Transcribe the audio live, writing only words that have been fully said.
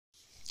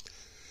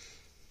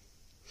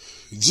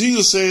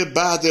Jesus said,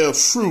 by their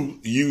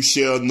fruit you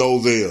shall know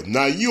them.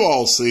 Now, you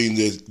all seen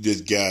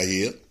this guy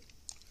here.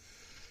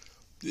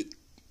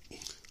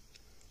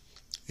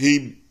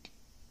 He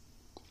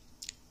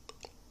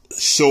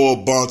show a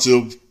bunch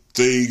of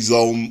things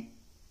on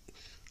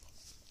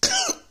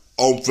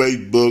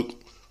Facebook,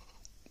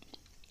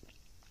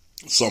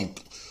 some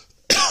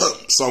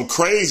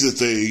crazy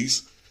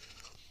things,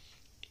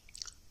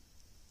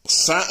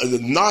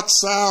 not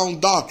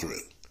sound doctrine.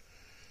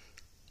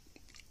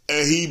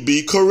 And he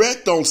be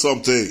correct on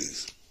some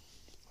things.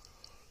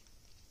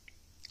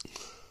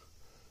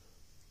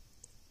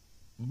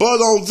 But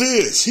on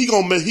this,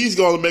 he's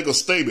gonna make a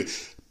statement.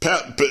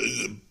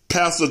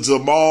 Pastor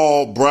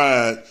Jamal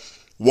Bryant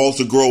wants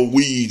to grow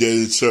weed at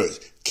his church.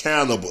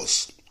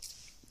 Cannabis.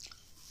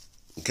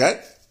 Okay?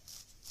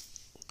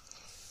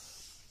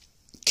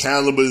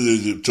 Cannabis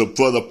is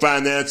for the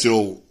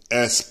financial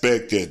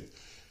aspect and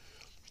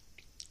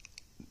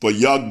for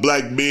young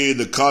black men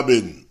to come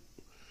and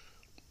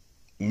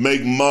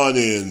make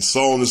money and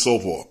so on and so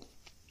forth.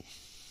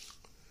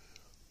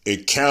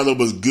 And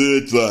cannabis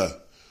good for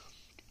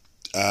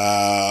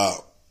high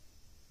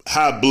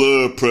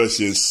blood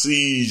pressure and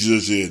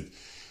seizures and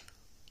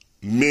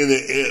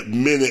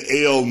many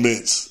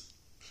ailments,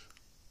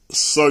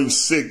 certain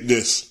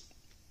sickness.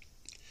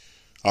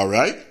 All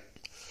right?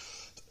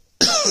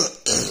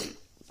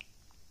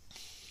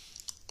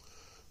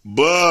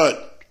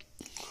 But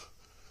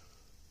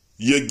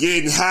you're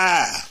getting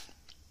high.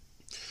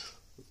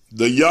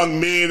 The young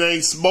men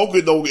ain't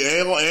smoking no,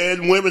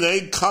 and women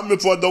ain't coming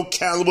for no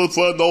cannabis,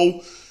 for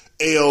no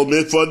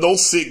ailment, for no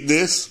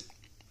sickness.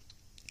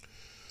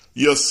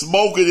 You're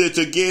smoking it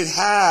to get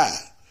high.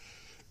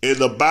 And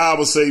the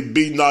Bible say,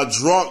 be not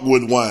drunk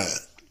with wine.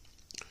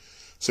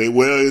 Say,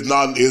 well, it's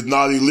not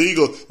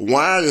illegal.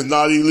 Wine is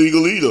not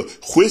illegal either.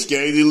 Whiskey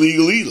ain't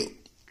illegal either.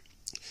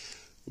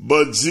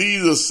 But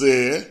Jesus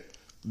said,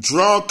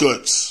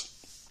 drunkards.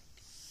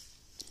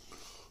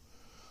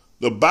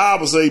 The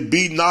Bible say,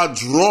 be not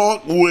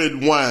drunk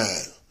with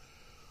wine.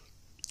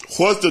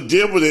 What's the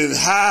difference in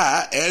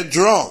high and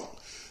drunk?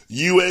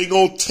 You ain't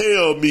gonna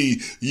tell me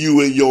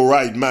you in your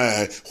right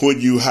mind when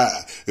you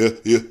high.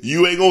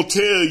 You ain't gonna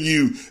tell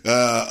you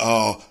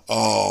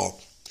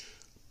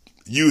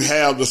you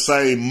have the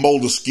same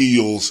motor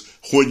skills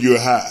when you're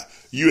high.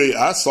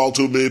 I saw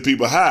too many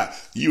people high.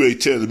 You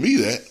ain't telling me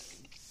that.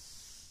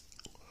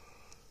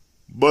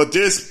 But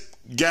this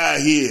guy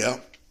here,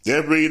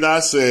 that reason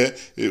I said,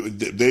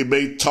 they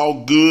may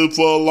talk good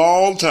for a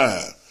long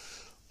time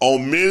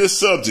on many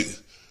subjects,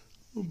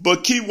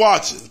 but keep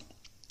watching.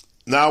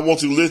 Now I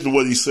want you to listen to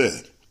what he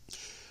said.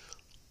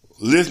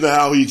 Listen to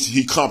how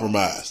he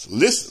compromised.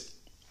 Listen.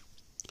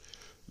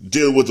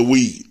 Dealing with the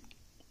weed.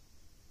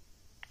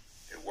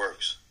 It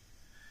works.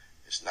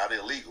 It's not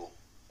illegal.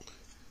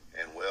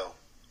 And well,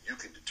 you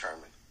can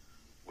determine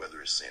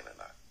whether it's sin or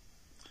not.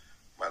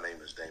 My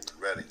name is Damon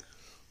Redding.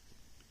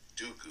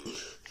 Do good.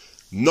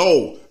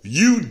 No,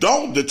 you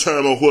don't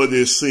determine what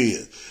is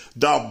sin.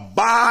 The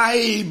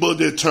Bible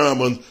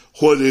determines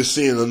what is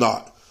sin or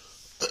not.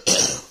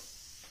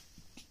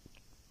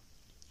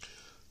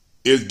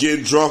 Is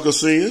getting drunk a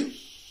sin?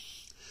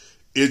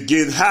 Is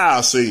getting high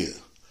a sin?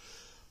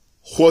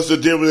 What's the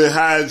difference in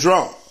high and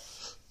drunk?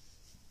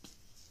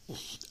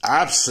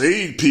 I've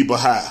seen people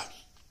high.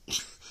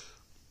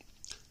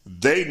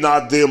 They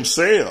not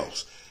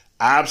themselves.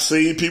 I've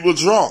seen people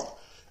drunk.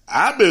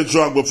 I've been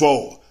drunk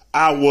before.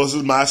 I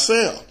wasn't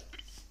myself.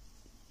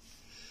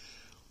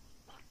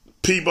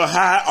 People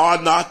high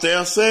are not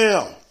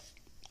themselves.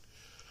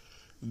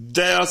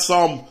 There's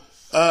some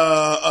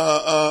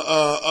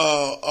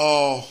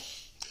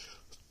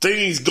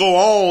things go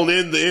on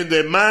in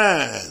their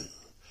mind.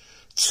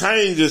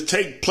 Changes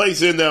take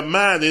place in their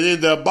mind and in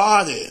their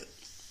body.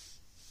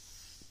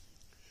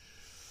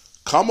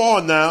 Come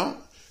on now.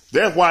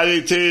 That's why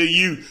they tell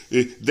you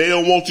they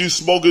don't want you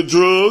smoking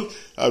drugs,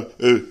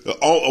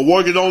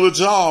 working on the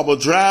job, or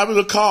driving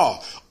a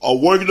car, or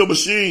working a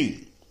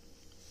machine.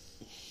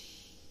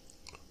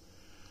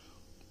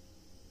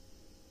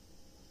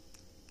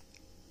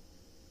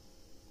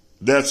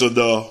 That's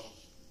enough.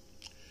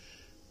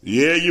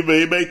 Yeah, you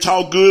may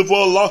talk good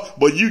for a long,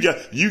 but you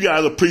got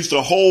to preach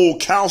the whole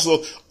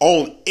counsel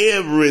on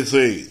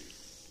everything.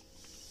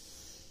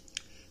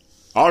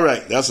 All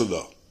right, that's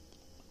enough.